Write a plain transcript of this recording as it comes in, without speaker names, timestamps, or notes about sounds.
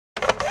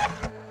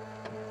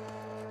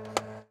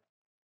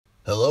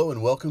Hello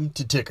and welcome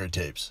to Ticker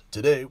Tapes.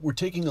 Today we're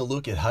taking a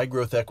look at high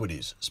growth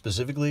equities,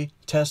 specifically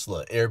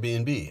Tesla,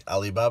 Airbnb,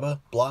 Alibaba,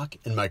 Block,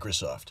 and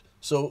Microsoft.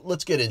 So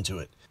let's get into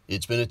it.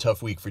 It's been a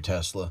tough week for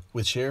Tesla,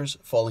 with shares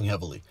falling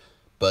heavily.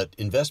 But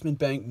investment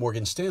bank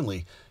Morgan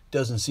Stanley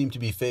doesn't seem to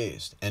be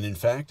phased, and in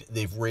fact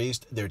they've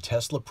raised their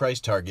Tesla price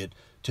target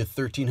to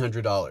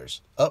 $1,300,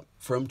 up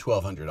from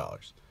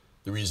 $1,200.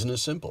 The reason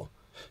is simple.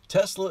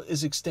 Tesla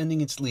is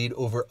extending its lead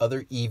over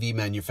other EV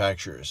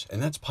manufacturers,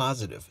 and that's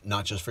positive,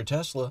 not just for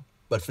Tesla,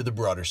 but for the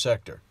broader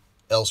sector.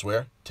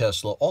 Elsewhere,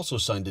 Tesla also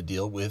signed a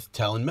deal with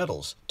Talon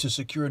Metals to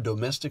secure a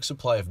domestic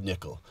supply of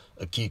nickel,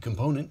 a key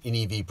component in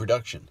EV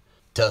production.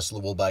 Tesla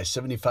will buy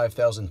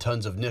 75,000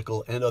 tons of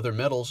nickel and other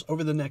metals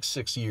over the next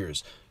 6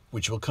 years,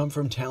 which will come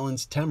from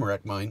Talon's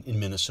Tamarack mine in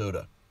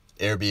Minnesota.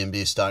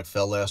 Airbnb stock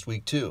fell last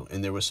week too,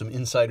 and there was some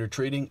insider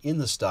trading in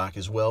the stock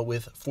as well,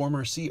 with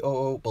former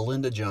COO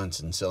Belinda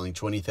Johnson selling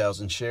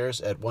 20,000 shares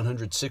at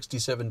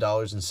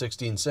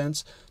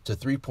 $167.16 to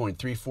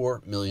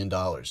 $3.34 million.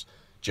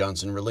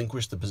 Johnson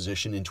relinquished the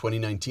position in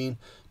 2019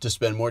 to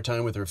spend more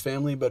time with her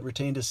family, but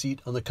retained a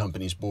seat on the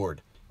company's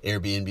board.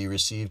 Airbnb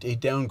received a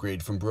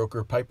downgrade from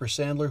broker Piper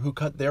Sandler, who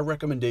cut their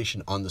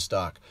recommendation on the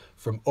stock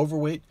from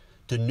overweight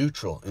to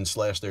neutral and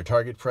slashed their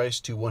target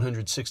price to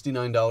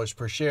 $169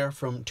 per share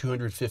from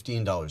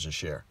 $215 a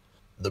share.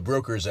 The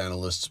broker's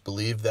analysts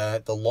believe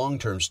that the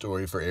long-term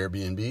story for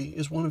Airbnb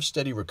is one of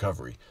steady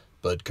recovery,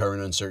 but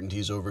current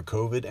uncertainties over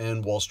COVID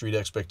and Wall Street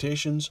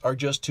expectations are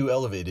just too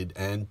elevated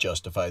and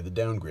justify the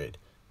downgrade.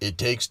 It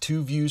takes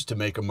two views to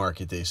make a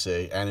market, they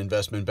say, and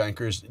investment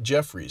bankers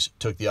Jefferies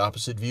took the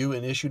opposite view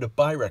and issued a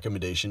buy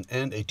recommendation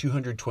and a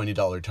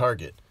 $220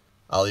 target.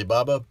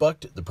 Alibaba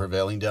bucked the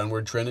prevailing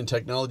downward trend in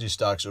technology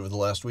stocks over the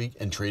last week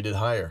and traded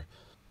higher.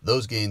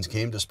 Those gains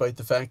came despite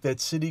the fact that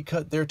Citi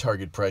cut their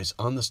target price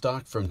on the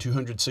stock from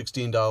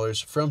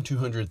 $216 from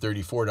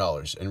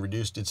 $234 and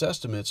reduced its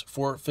estimates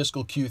for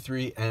fiscal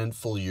Q3 and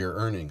full-year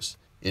earnings.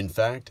 In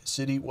fact,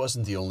 Citi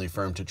wasn't the only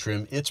firm to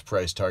trim its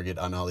price target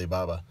on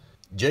Alibaba.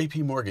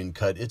 JP Morgan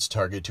cut its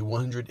target to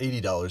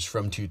 $180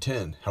 from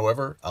 $210.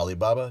 However,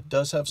 Alibaba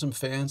does have some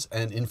fans,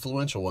 and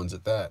influential ones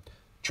at that.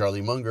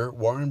 Charlie Munger,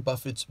 Warren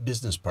Buffett's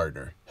business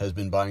partner, has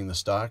been buying the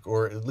stock,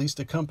 or at least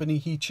a company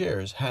he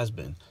chairs has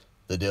been.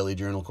 The Daily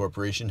Journal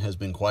Corporation has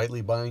been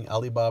quietly buying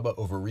Alibaba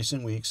over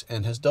recent weeks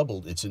and has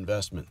doubled its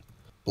investment.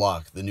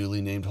 Block, the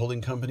newly named holding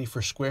company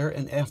for Square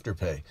and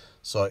Afterpay,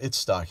 saw its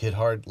stock hit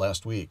hard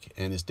last week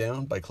and is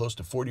down by close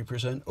to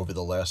 40% over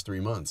the last 3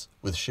 months,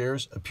 with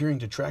shares appearing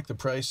to track the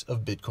price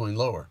of Bitcoin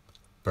lower.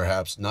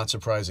 Perhaps not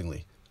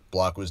surprisingly,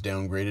 Block was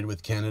downgraded,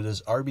 with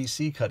Canada's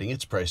RBC cutting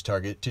its price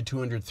target to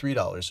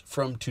 $203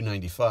 from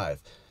 $295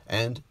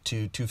 and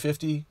to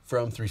 $250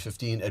 from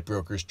 $315 at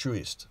brokers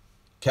Truist.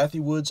 Kathy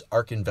Wood's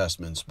ARK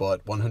Investments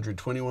bought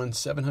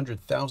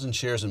 700,000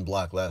 shares in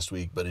Block last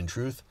week, but in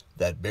truth,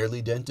 that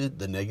barely dented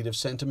the negative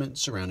sentiment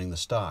surrounding the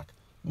stock.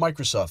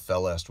 Microsoft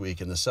fell last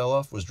week, and the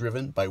sell-off was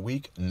driven by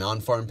weak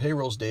non-farm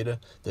payrolls data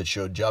that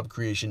showed job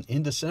creation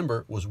in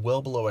December was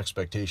well below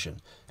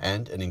expectation,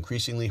 and an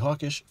increasingly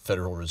hawkish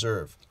Federal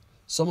Reserve.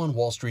 Some on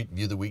Wall Street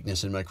view the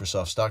weakness in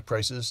Microsoft stock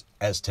prices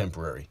as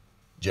temporary.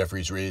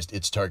 Jefferies raised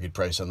its target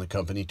price on the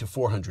company to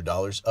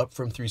 $400, up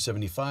from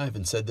 $375,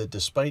 and said that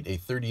despite a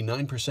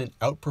 39%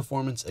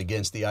 outperformance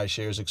against the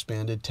iShares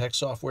Expanded Tech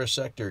Software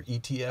Sector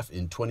ETF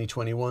in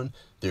 2021,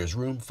 there's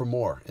room for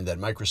more, and that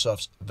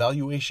Microsoft's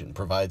valuation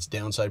provides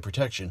downside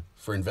protection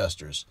for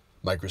investors.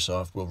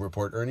 Microsoft will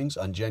report earnings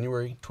on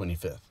January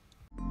 25th.